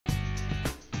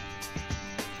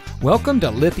Welcome to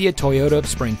Lithia Toyota of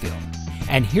Springfield.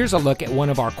 And here's a look at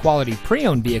one of our quality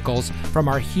pre-owned vehicles from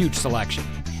our huge selection.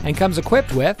 And comes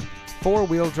equipped with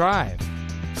 4-wheel drive,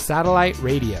 satellite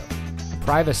radio,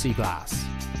 privacy glass,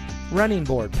 running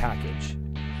board package,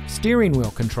 steering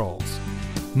wheel controls,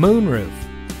 moonroof,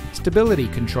 stability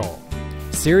control,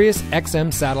 Sirius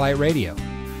XM satellite radio,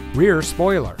 rear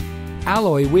spoiler,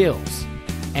 alloy wheels,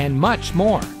 and much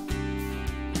more.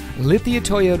 Lithia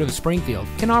Toyota of Springfield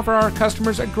can offer our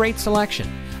customers a great selection,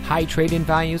 high trade-in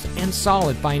values, and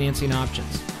solid financing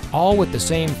options, all with the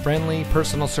same friendly,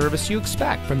 personal service you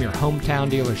expect from your hometown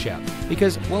dealership,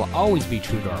 because we'll always be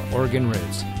true to our Oregon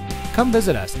roots. Come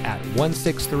visit us at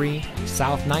 163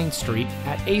 South 9th Street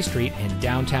at A Street in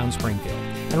downtown Springfield.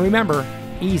 And remember,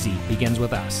 easy begins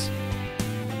with us.